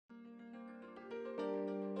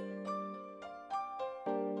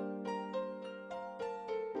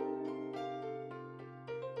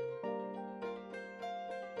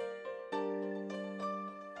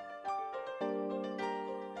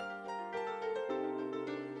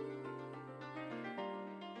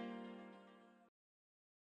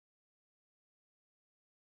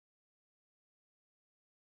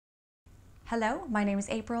Hello, my name is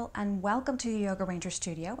April and welcome to the Yoga Ranger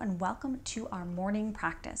Studio and welcome to our morning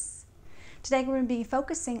practice. Today we're going to be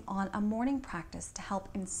focusing on a morning practice to help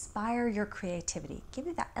inspire your creativity, give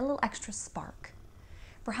you that a little extra spark.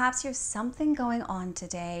 Perhaps you have something going on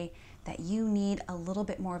today that you need a little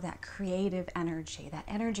bit more of that creative energy, that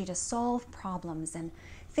energy to solve problems and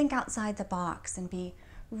think outside the box and be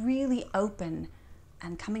really open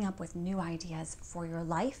and coming up with new ideas for your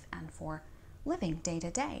life and for living day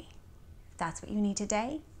to day. If that's what you need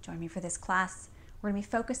today, join me for this class. We're going to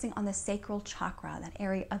be focusing on the Sacral Chakra, that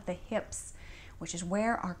area of the hips, which is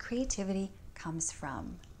where our creativity comes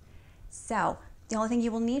from. So the only thing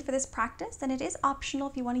you will need for this practice, and it is optional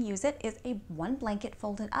if you want to use it, is one blanket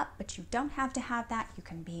folded up, but you don't have to have that. You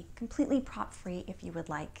can be completely prop-free if you would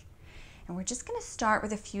like. And we're just going to start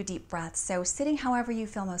with a few deep breaths. So sitting however you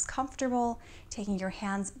feel most comfortable, taking your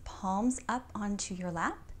hands palms up onto your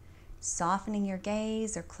lap, softening your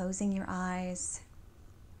gaze or closing your eyes.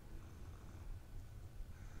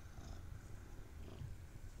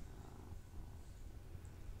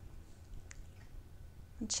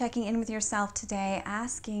 And checking in with yourself today,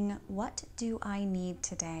 asking, what do I need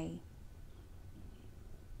today?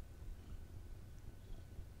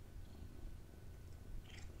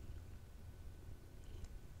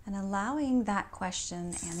 And allowing that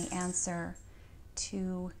question and the answer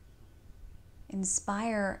to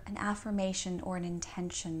inspire an affirmation or an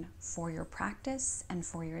intention for your practice and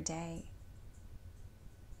for your day.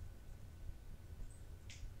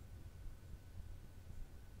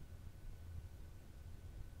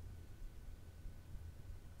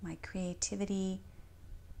 My creativity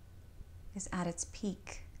is at its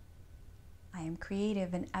peak. I am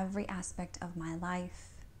creative in every aspect of my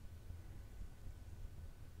life.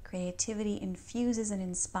 Creativity infuses and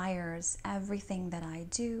inspires everything that I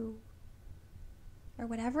do, or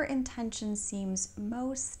whatever intention seems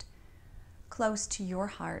most close to your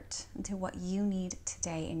heart and to what you need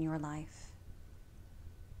today in your life.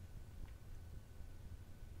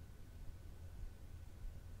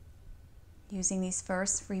 Using these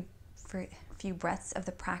first few breaths of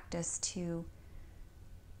the practice to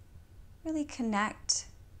really connect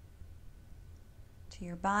to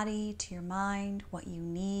your body, to your mind, what you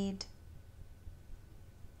need,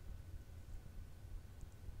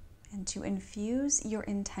 and to infuse your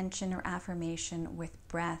intention or affirmation with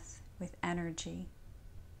breath, with energy.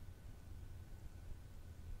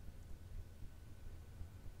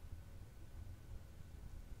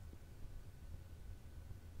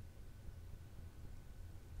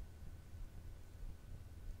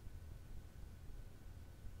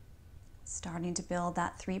 Starting to build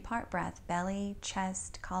that three-part breath, belly,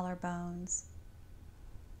 chest, collarbones.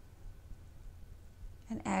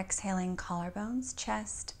 And exhaling collarbones,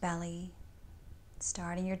 chest, belly.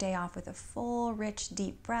 Starting your day off with a full, rich,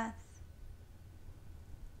 deep breath.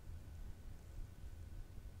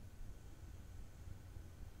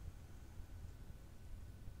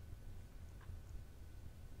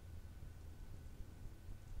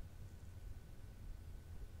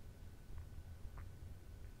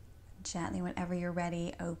 Gently, whenever you're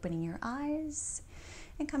ready, opening your eyes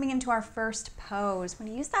and coming into our first pose. We're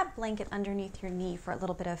going to use that blanket underneath your knee for a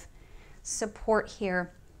little bit of support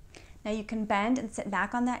here. Now you can bend and sit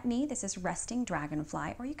back on that knee. This is resting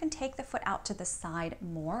dragonfly, or you can take the foot out to the side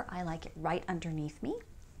more. I like it right underneath me.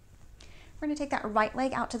 We're going to take that right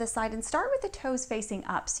leg out to the side and start with the toes facing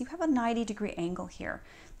up. So you have a 90-degree angle here.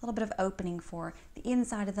 A little bit of opening for the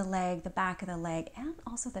inside of the leg, the back of the leg, and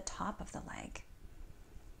also the top of the leg.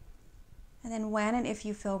 And then when and if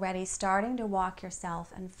you feel ready, starting to walk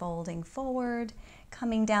yourself and folding forward,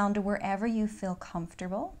 coming down to wherever you feel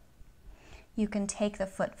comfortable. You can take the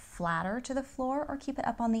foot flatter to the floor or keep it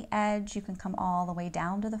up on the edge. You can come all the way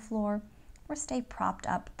down to the floor or stay propped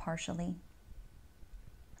up partially.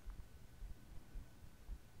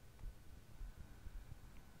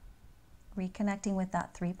 Reconnecting with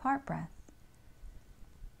that three-part breath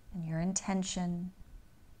and your intention.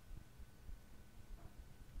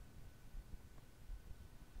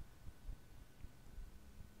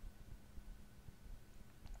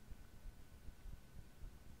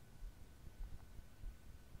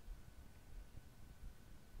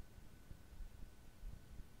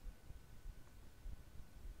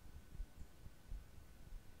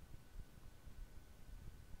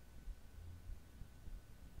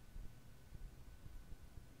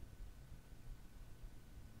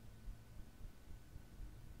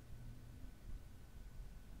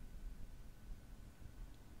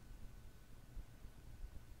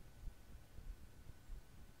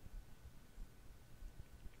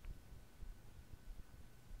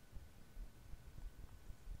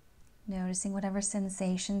 Noticing whatever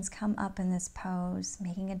sensations come up in this pose,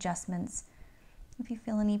 making adjustments. If you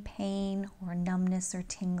feel any pain or numbness or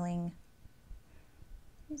tingling,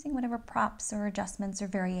 using whatever props or adjustments or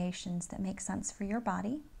variations that make sense for your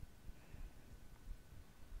body.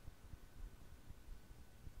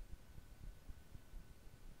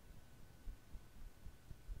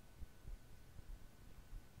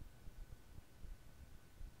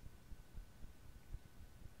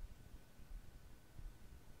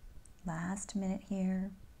 Last minute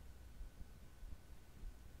here.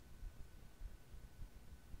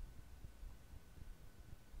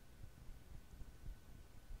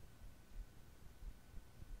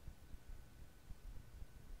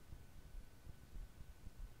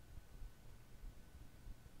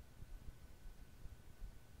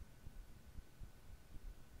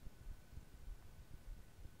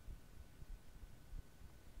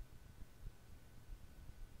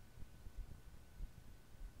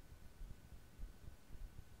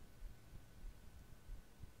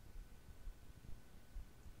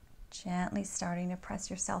 Gently starting to press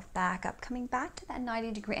yourself back up, coming back to that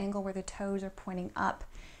 90-degree angle where the toes are pointing up.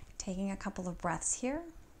 Taking a couple of breaths here.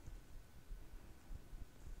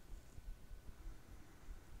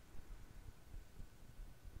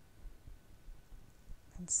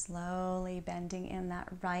 And slowly bending in that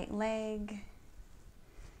right leg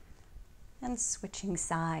and switching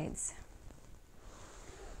sides.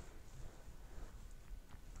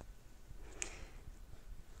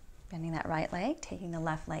 Bending that right leg, taking the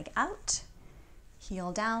left leg out,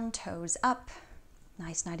 heel down, toes up.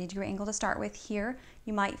 Nice 90-degree angle to start with here.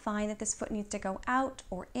 You might find that this foot needs to go out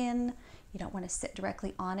or in. You don't want to sit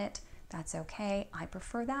directly on it. That's okay. I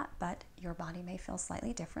prefer that, but your body may feel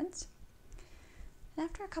slightly different. And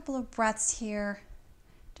after a couple of breaths here,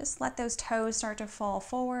 just let those toes start to fall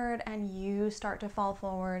forward and you start to fall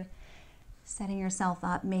forward, setting yourself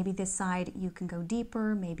up. Maybe this side you can go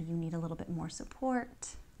deeper. Maybe you need a little bit more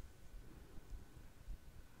support.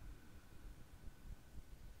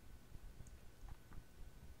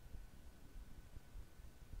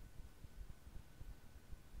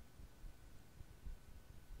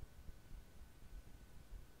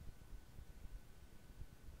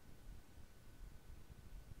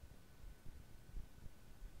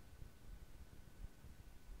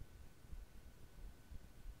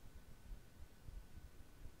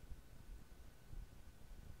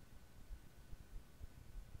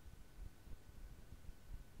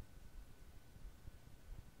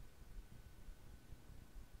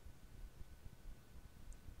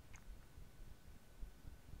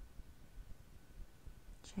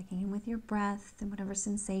 Checking in with your breath and whatever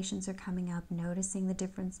sensations are coming up, noticing the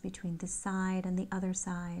difference between this side and the other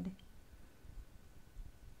side.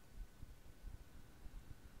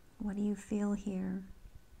 What do you feel here?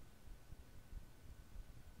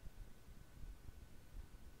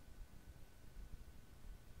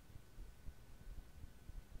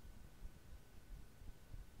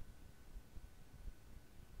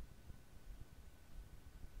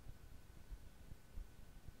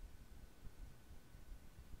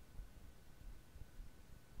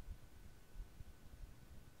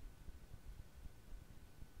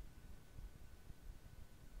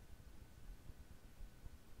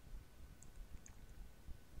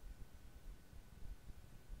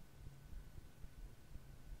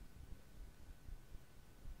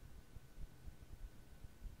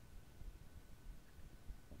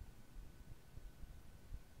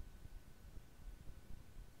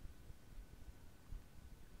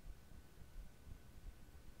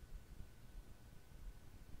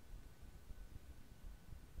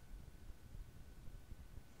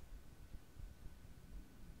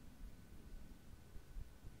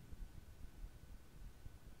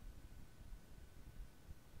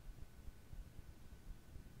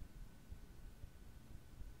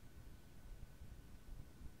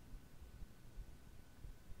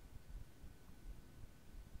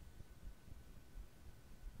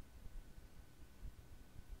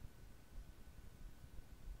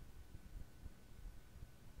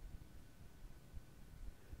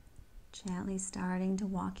 Gently starting to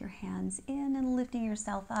walk your hands in and lifting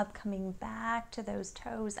yourself up, coming back to those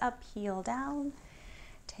toes up, heel down.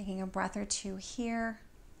 Taking a breath or two here.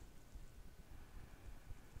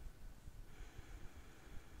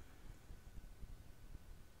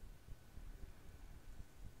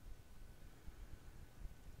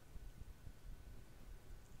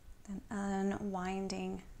 Then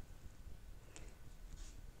unwinding.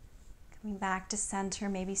 Coming back to center,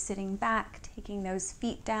 maybe sitting back, taking those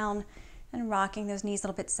feet down and rocking those knees a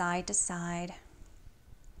little bit side to side.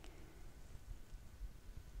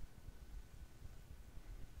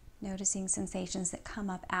 Noticing sensations that come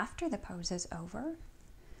up after the pose is over.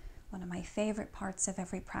 One of my favorite parts of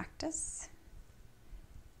every practice.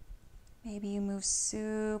 Maybe you move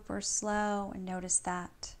super slow and notice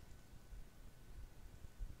that.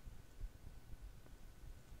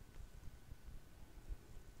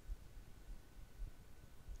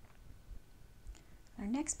 Our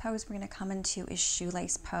next pose we're going to come into is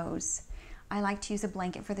shoelace pose. I like to use a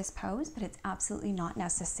blanket for this pose, but it's absolutely not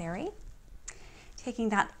necessary. Taking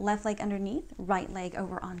that left leg underneath, right leg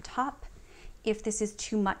over on top. If this is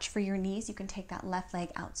too much for your knees, you can take that left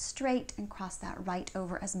leg out straight and cross that right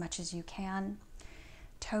over as much as you can.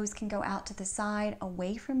 Toes can go out to the side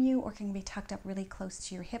away from you or can be tucked up really close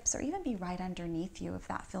to your hips or even be right underneath you if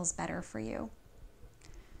that feels better for you.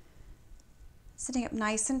 Sitting up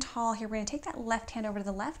nice and tall here, we're going to take that left hand over to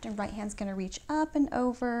the left and right hand's going to reach up and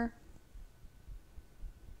over.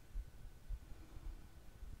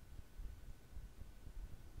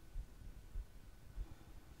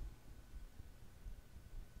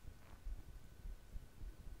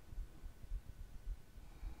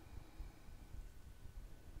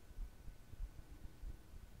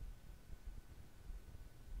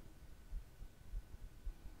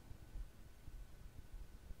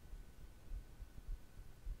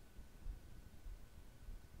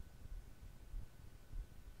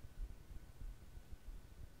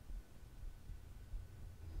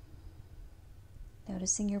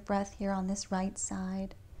 Noticing your breath here on this right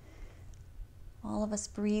side. All of us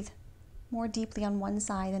breathe more deeply on one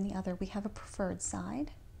side than the other. We have a preferred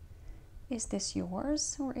side. Is this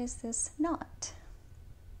yours or is this not?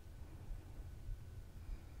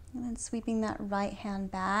 And then sweeping that right hand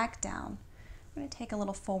back down. I'm going to take a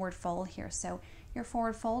little forward fold here. So your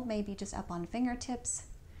forward fold may be just up on fingertips,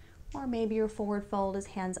 or maybe your forward fold is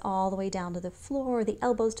hands all the way down to the floor, the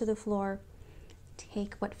elbows to the floor.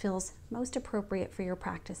 Take what feels most appropriate for your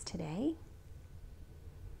practice today.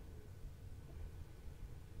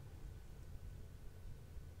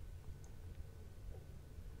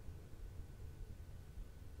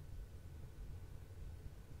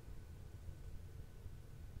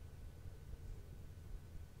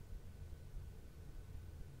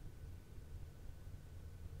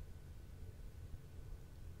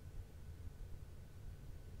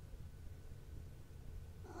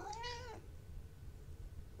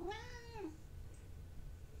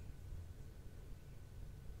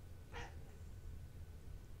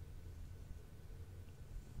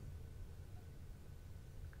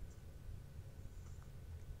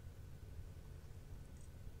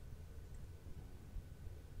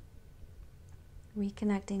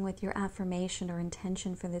 Reconnecting with your affirmation or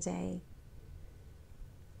intention for the day.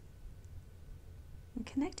 And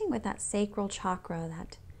connecting with that sacral chakra,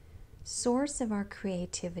 that source of our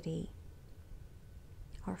creativity,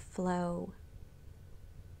 our flow.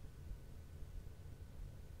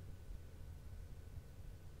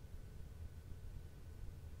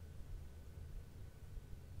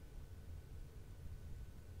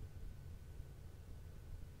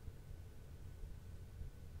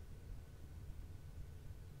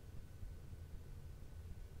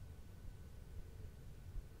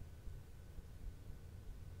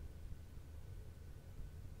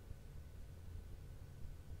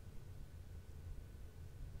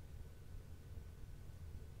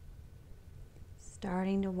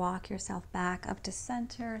 Starting to walk yourself back up to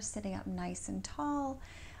center, sitting up nice and tall,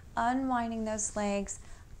 unwinding those legs.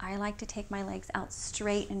 I like to take my legs out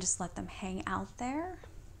straight and just let them hang out there.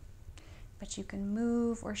 But you can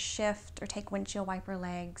move or shift or take windshield wiper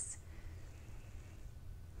legs.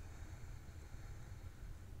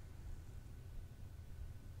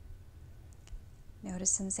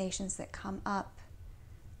 Notice sensations that come up,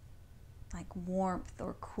 like warmth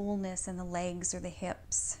or coolness in the legs or the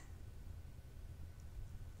hips.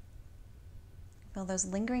 Feel those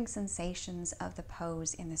lingering sensations of the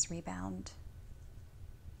pose in this rebound.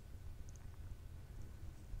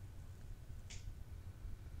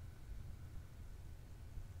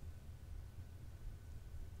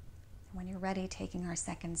 When you're ready, taking our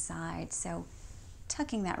second side. So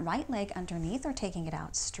tucking that right leg underneath or taking it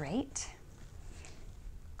out straight.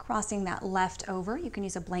 Crossing that left over. You can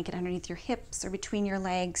use a blanket underneath your hips or between your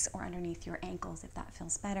legs or underneath your ankles if that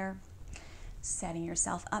feels better. Setting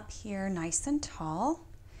yourself up here nice and tall.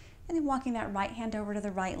 And then walking that right hand over to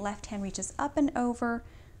the right, left hand reaches up and over.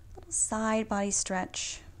 Little side body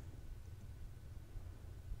stretch.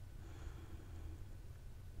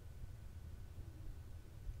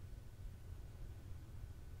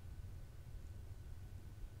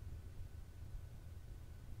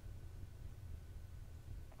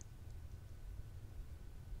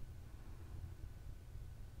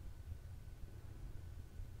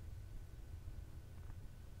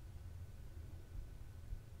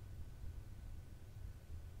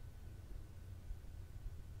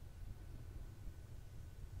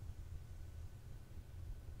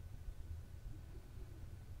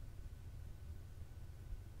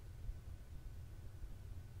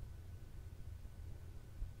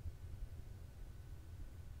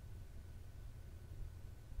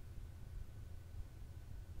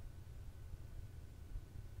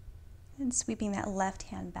 And sweeping that left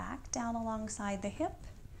hand back down alongside the hip.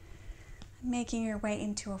 Making your way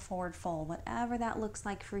into a forward fold, whatever that looks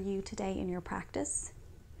like for you today in your practice.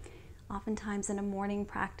 Oftentimes in a morning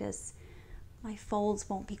practice, my folds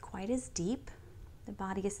won't be quite as deep. The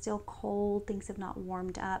body is still cold, things have not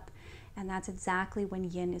warmed up, and that's exactly when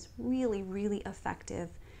yin is really, really effective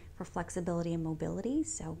for flexibility and mobility.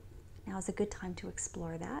 So now is a good time to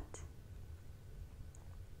explore that.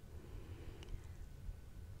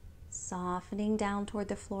 Softening down toward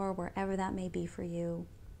the floor, wherever that may be for you.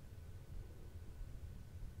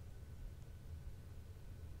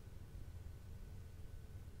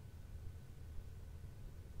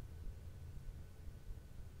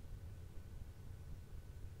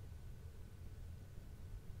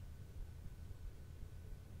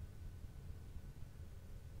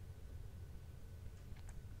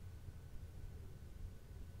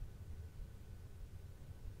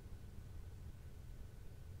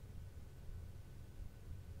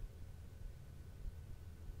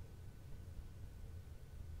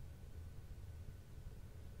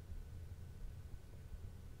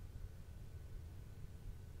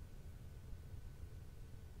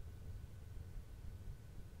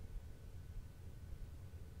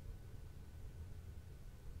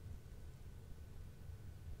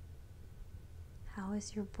 How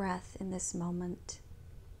is your breath in this moment?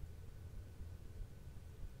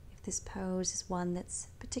 If this pose is one that's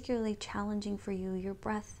particularly challenging for you, your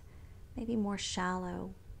breath may be more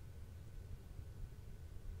shallow.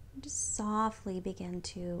 Just softly begin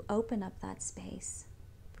to open up that space.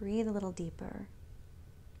 Breathe a little deeper.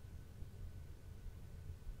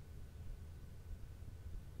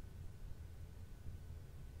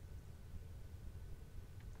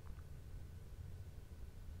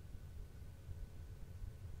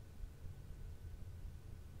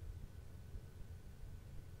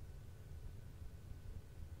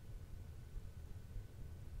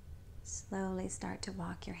 Slowly start to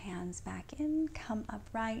walk your hands back in, come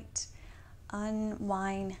upright,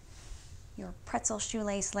 unwind your pretzel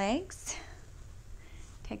shoelace legs.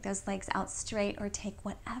 Take those legs out straight or take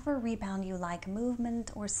whatever rebound you like,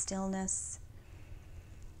 movement or stillness.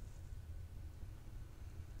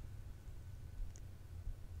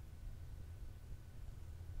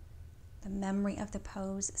 The memory of the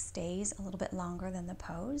pose stays a little bit longer than the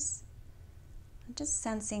pose. Just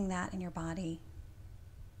sensing that in your body.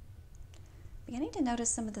 Beginning to notice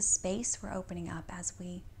some of the space we're opening up as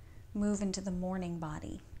we move into the morning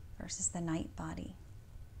body versus the night body.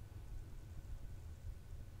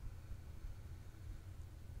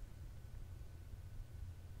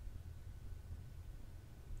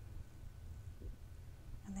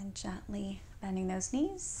 And then gently bending those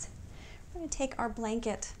knees. We're going to take our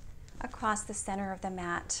blanket across the center of the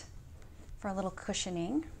mat for a little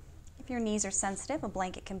cushioning. If your knees are sensitive, a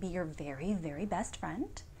blanket can be your very, very best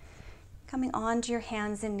friend. Coming onto your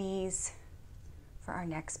hands and knees for our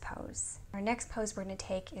next pose. Our next pose we're going to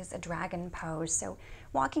take is a dragon pose. So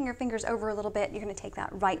walking your fingers over a little bit, you're going to take that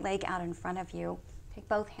right leg out in front of you. Take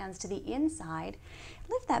both hands to the inside.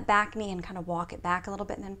 Lift that back knee and kind of walk it back a little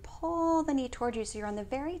bit, and then pull the knee towards you so you're on the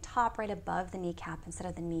very top right above the kneecap instead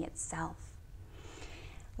of the knee itself.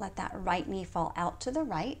 Let that right knee fall out to the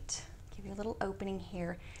right. Give you a little opening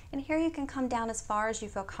here. And here you can come down as far as you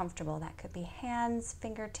feel comfortable. That could be hands,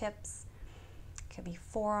 fingertips, it could be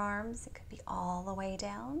forearms, it could be all the way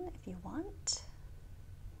down if you want.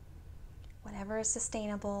 Whatever is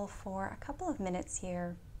sustainable for a couple of minutes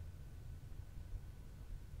here.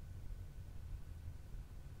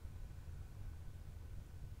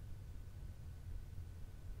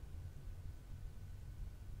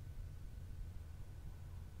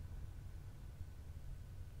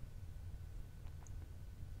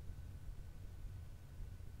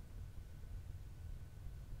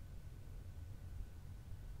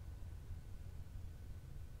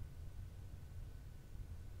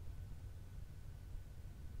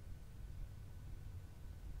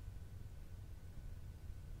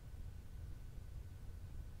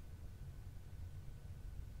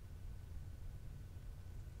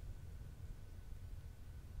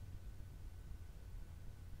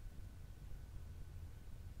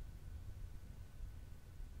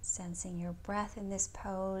 Sensing your breath in this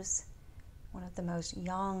pose, one of the most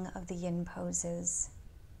yang of the yin poses.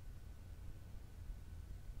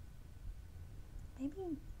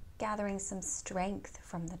 Maybe gathering some strength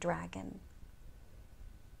from the dragon.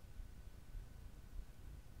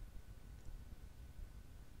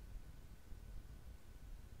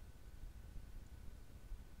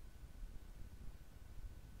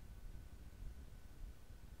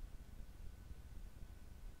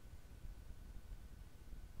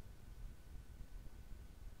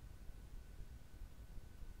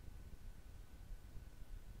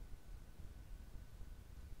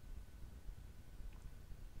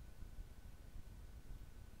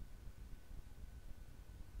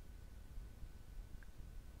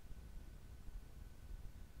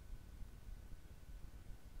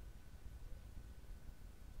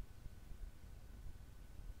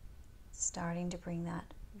 Starting to bring that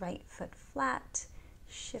right foot flat,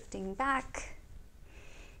 shifting back,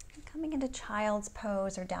 and coming into child's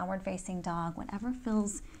pose or downward facing dog, whatever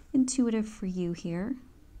feels intuitive for you here.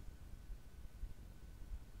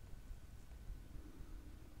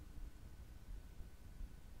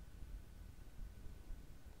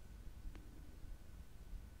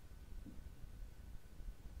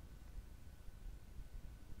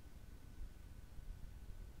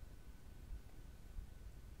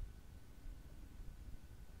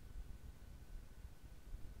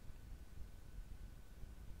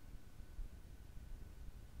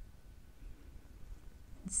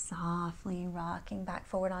 Softly rocking back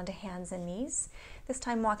forward onto hands and knees. This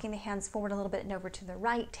time walking the hands forward a little bit and over to the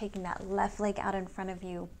right, taking that left leg out in front of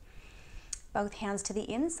you. Both hands to the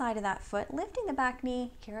inside of that foot, lifting the back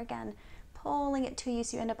knee, here again, pulling it to you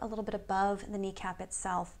so you end up a little bit above the kneecap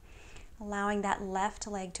itself. Allowing that left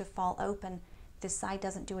leg to fall open. This side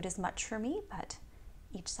doesn't do it as much for me, but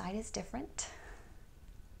each side is different.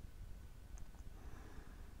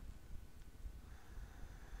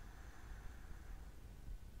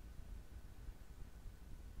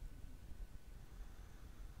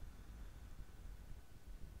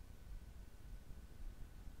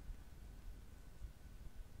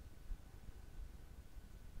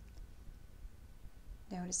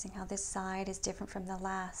 Noticing how this side is different from the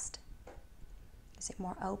last. Is it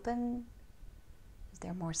more open? Is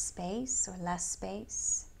there more space or less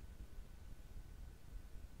space?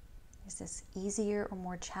 Is this easier or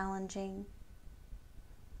more challenging?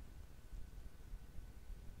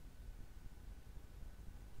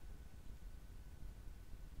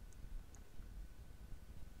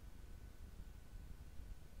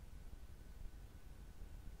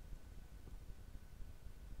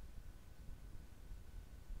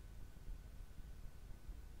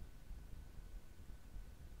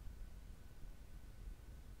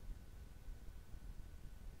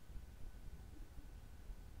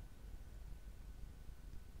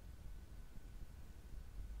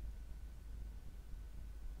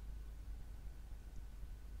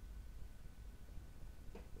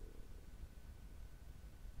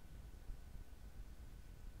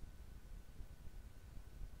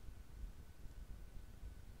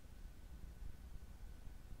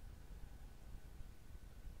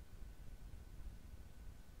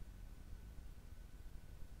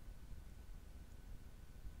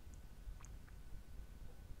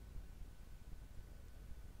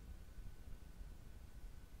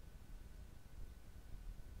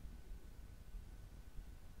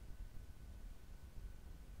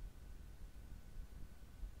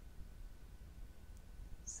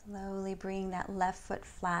 Slowly bringing that left foot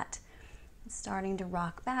flat and starting to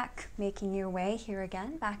rock back, making your way here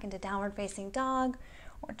again back into downward facing dog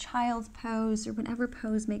or child's pose or whatever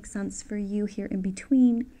pose makes sense for you here in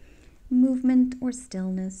between movement or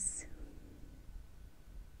stillness.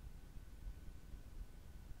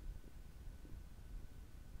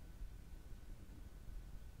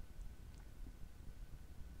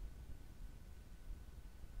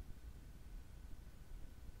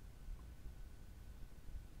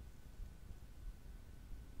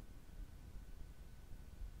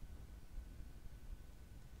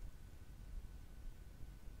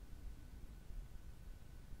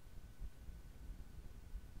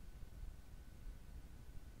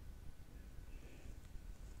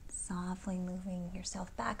 Softly moving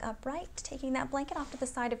yourself back upright, taking that blanket off to the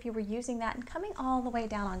side if you were using that, and coming all the way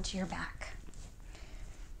down onto your back.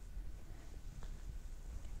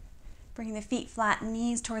 Bringing the feet flat,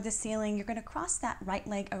 knees toward the ceiling. You're going to cross that right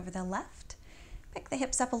leg over the left. Pick the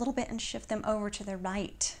hips up a little bit and shift them over to the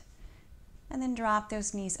right. And then drop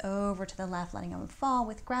those knees over to the left, letting them fall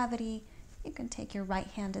with gravity. You can take your right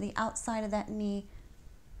hand to the outside of that knee,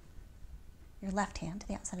 your left hand to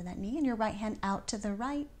the outside of that knee, and your right hand out to the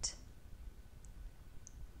right.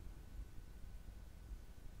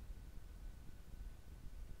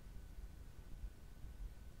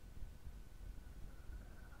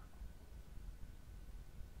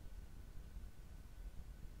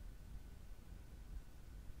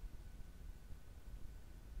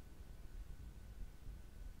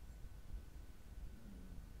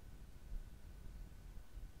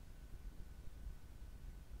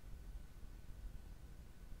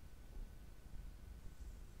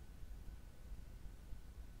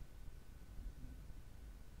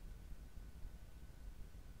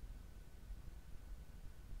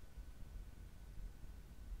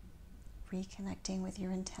 Reconnecting with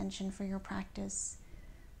your intention for your practice,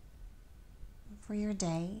 for your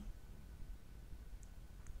day.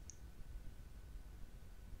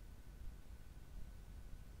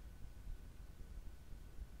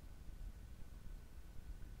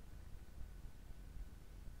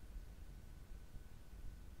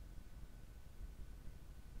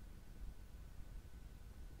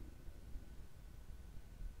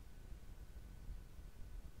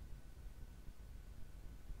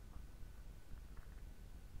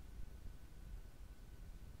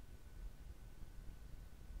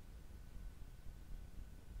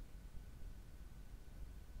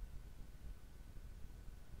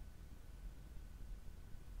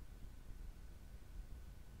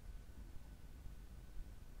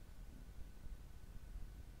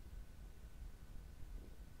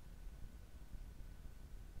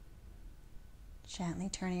 Gently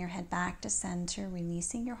turning your head back to center,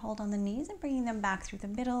 releasing your hold on the knees and bringing them back through the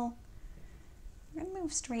middle. We're going to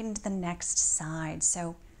move straight into the next side.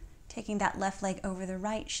 So taking that left leg over the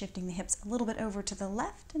right, shifting the hips a little bit over to the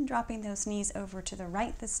left and dropping those knees over to the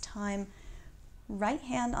right this time. Right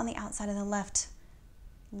hand on the outside of the left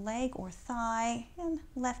leg or thigh and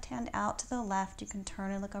left hand out to the left. You can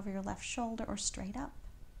turn and look over your left shoulder or straight up.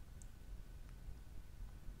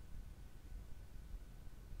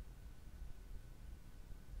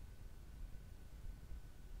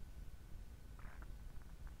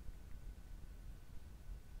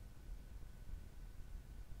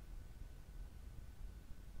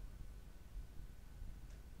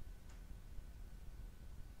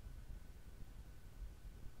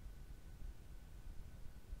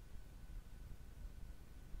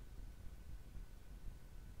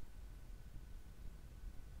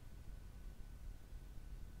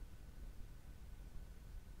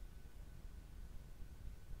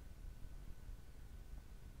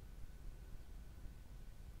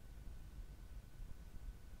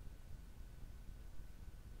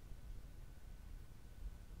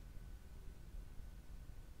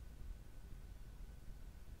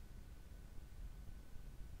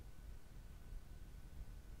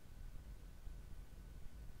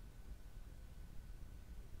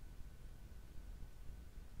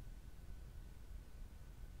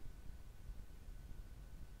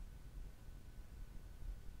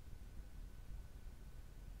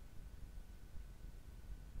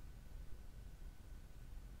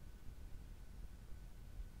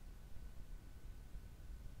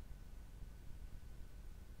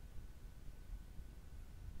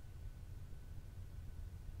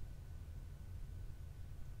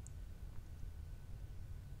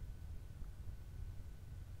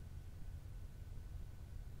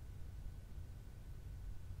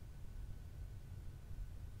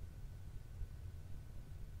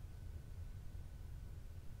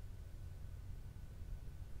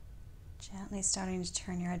 Gently starting to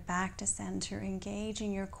turn your head back to center,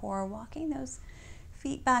 engaging your core, walking those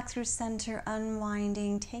feet back through center,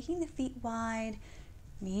 unwinding, taking the feet wide,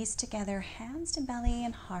 knees together, hands to belly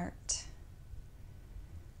and heart.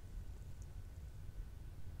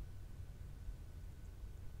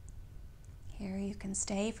 Here you can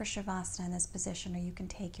stay for Shavasana in this position, or you can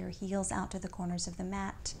take your heels out to the corners of the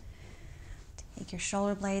mat. Take your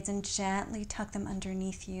shoulder blades and gently tuck them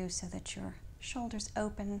underneath you so that your shoulders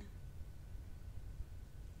open.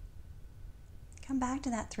 Come back to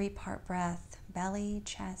that three-part breath, belly,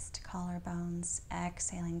 chest, collarbones.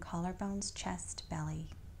 Exhaling, collarbones, chest, belly.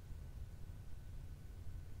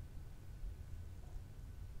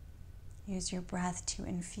 Use your breath to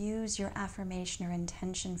infuse your affirmation or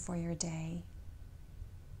intention for your day,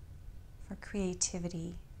 for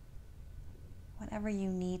creativity, whatever you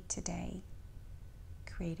need today.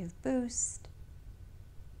 Creative boost,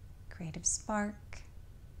 creative spark,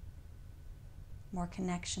 more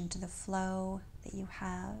connection to the flow that you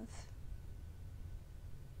have,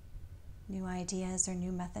 new ideas or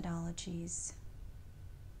new methodologies.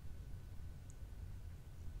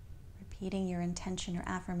 Repeating your intention or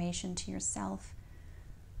affirmation to yourself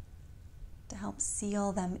to help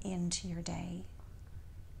seal them into your day.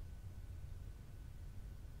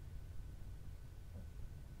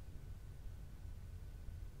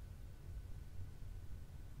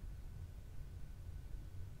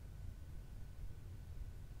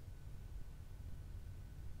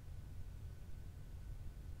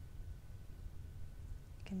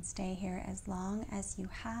 You can stay here as long as you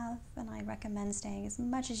have, and I recommend staying as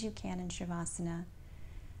much as you can in Shavasana.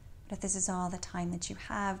 But if this is all the time that you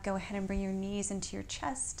have, go ahead and bring your knees into your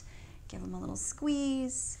chest, give them a little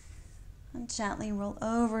squeeze, and gently roll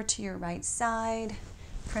over to your right side,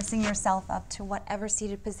 pressing yourself up to whatever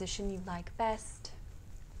seated position you like best.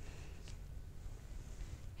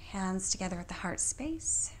 Hands together at the heart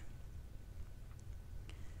space.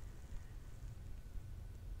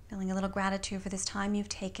 Feeling a little gratitude for this time you've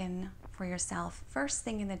taken for yourself, first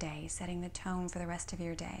thing in the day, setting the tone for the rest of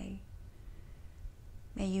your day.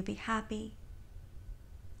 May you be happy.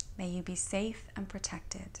 May you be safe and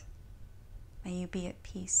protected. May you be at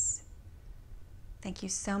peace. Thank you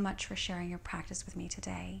so much for sharing your practice with me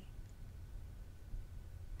today.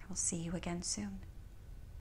 I will see you again soon.